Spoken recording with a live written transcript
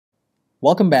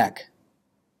Welcome back.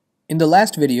 In the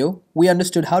last video, we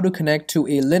understood how to connect to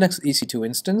a Linux EC2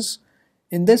 instance.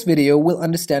 In this video, we'll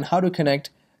understand how to connect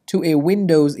to a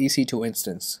Windows EC2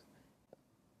 instance.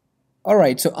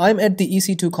 Alright, so I'm at the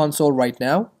EC2 console right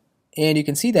now, and you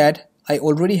can see that I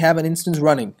already have an instance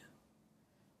running.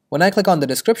 When I click on the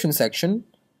description section,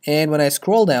 and when I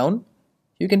scroll down,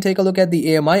 you can take a look at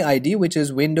the AMI ID, which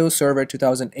is Windows Server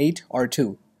 2008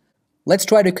 R2. Let's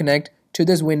try to connect to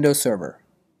this Windows server.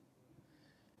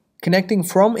 Connecting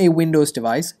from a Windows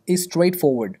device is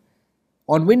straightforward.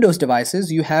 On Windows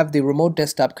devices, you have the Remote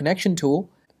Desktop Connection tool,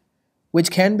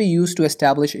 which can be used to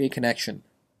establish a connection.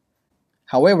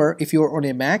 However, if you are on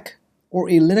a Mac or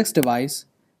a Linux device,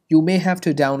 you may have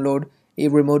to download a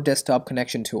Remote Desktop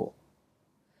Connection tool.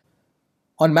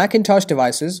 On Macintosh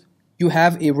devices, you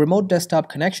have a Remote Desktop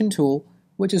Connection tool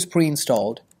which is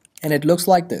pre-installed, and it looks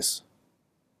like this.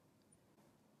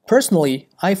 Personally,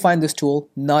 I find this tool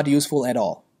not useful at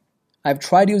all. I've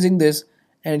tried using this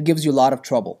and it gives you a lot of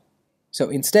trouble. So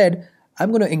instead,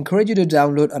 I'm going to encourage you to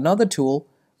download another tool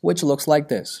which looks like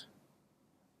this.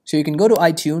 So you can go to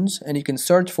iTunes and you can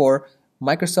search for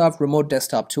Microsoft Remote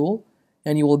Desktop Tool,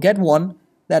 and you will get one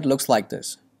that looks like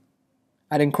this.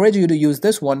 I'd encourage you to use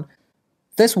this one.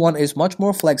 This one is much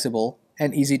more flexible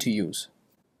and easy to use.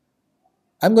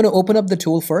 I'm going to open up the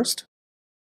tool first.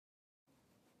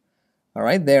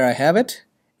 Alright, there I have it.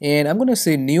 And I'm going to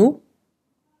say New.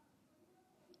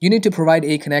 You need to provide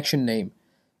a connection name.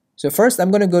 So first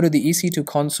I'm going to go to the EC2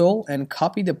 console and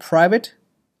copy the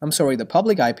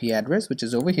public IP address, which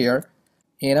is over here,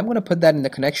 and I'm going to put that in the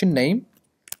connection name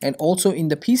and also in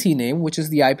the PC name, which is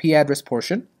the IP address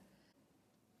portion,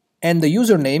 and the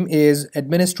username is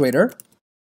administrator.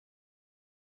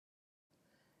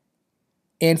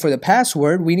 And for the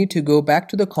password, we need to go back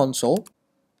to the console,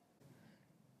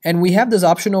 and we have this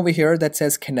option over here that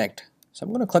says connect. So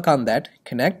I'm going to click on that,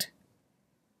 connect.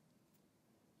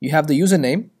 You have the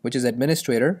username, which is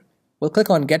administrator. We'll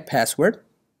click on get password.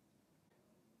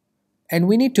 And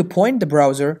we need to point the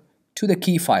browser to the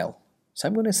key file. So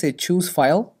I'm going to say choose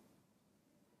file.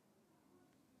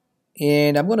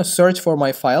 And I'm going to search for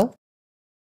my file.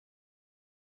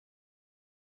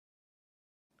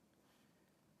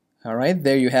 Alright,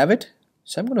 there you have it.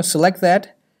 So I'm going to select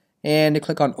that and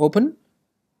click on open.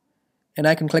 And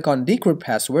I can click on decrypt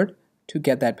password to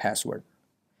get that password.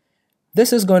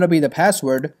 This is going to be the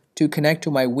password to connect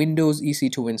to my Windows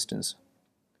EC2 instance.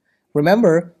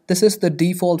 Remember, this is the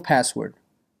default password.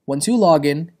 Once you log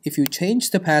in, if you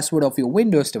change the password of your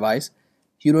Windows device,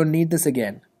 you don't need this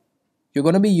again. You're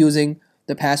going to be using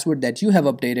the password that you have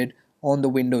updated on the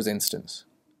Windows instance.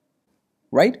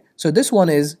 Right? So this one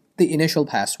is the initial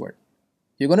password.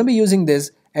 You're going to be using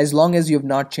this as long as you have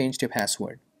not changed your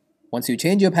password. Once you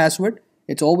change your password,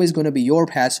 it's always going to be your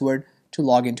password to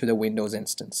log into the Windows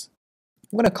instance.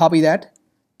 I'm going to copy that,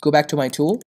 go back to my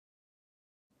tool,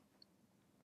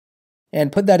 and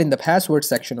put that in the password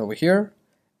section over here,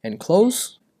 and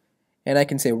close, and I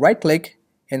can say right click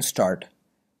and start.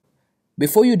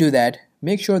 Before you do that,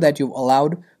 make sure that you've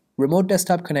allowed Remote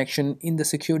Desktop Connection in the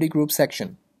security group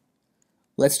section.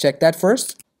 Let's check that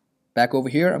first. Back over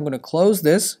here, I'm going to close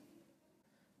this.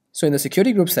 So in the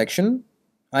security group section,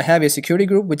 I have a security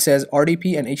group which says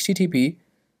RDP and HTTP.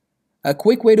 A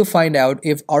quick way to find out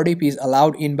if RDP is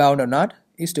allowed inbound or not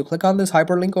is to click on this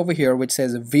hyperlink over here which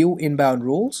says View Inbound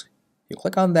Rules. You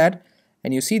click on that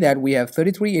and you see that we have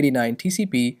 3389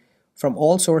 TCP from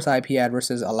all source IP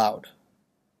addresses allowed.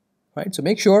 Right? So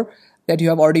make sure that you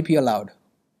have RDP allowed.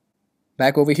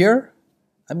 Back over here,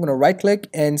 I'm going to right click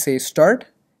and say Start,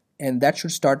 and that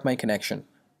should start my connection.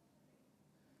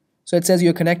 So it says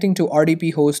you're connecting to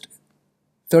RDP host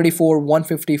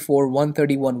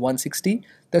 34.154.131.160.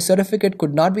 The certificate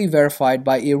could not be verified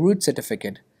by a root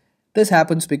certificate. This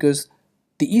happens because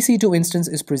the EC2 instance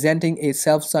is presenting a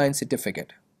self-signed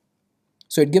certificate.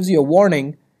 So it gives you a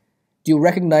warning, do you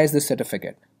recognize this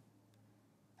certificate?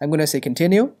 I'm going to say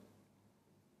continue,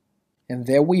 and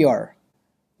there we are.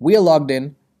 We are logged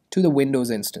in to the Windows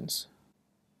instance.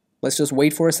 Let's just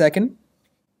wait for a second.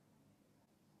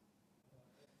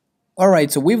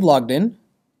 Alright, so we've logged in.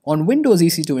 On Windows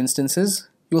EC2 instances,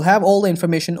 you'll have all the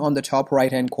information on the top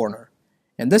right hand corner.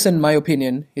 And this, in my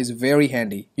opinion, is very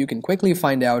handy. You can quickly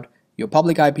find out your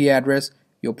public IP address,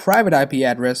 your private IP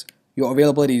address, your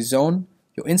availability zone,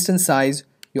 your instance size,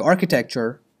 your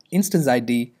architecture, instance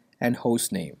ID, and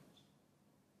host name.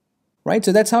 Right,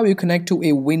 so that's how you connect to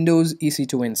a Windows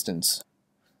EC2 instance.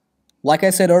 Like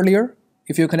I said earlier,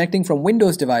 if you're connecting from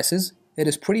Windows devices, it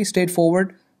is pretty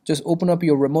straightforward. Just open up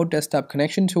your Remote Desktop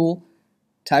Connection tool,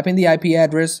 type in the IP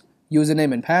address,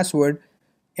 username and password,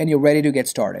 and you're ready to get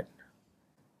started.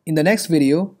 In the next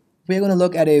video, we're going to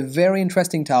look at a very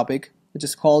interesting topic which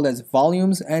is called as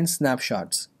volumes and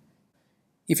snapshots.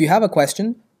 If you have a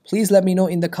question, please let me know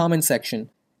in the comment section,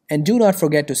 and do not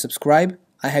forget to subscribe.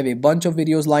 I have a bunch of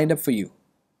videos lined up for you.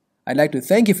 I'd like to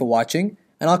thank you for watching,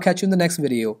 and I'll catch you in the next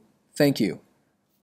video. Thank you.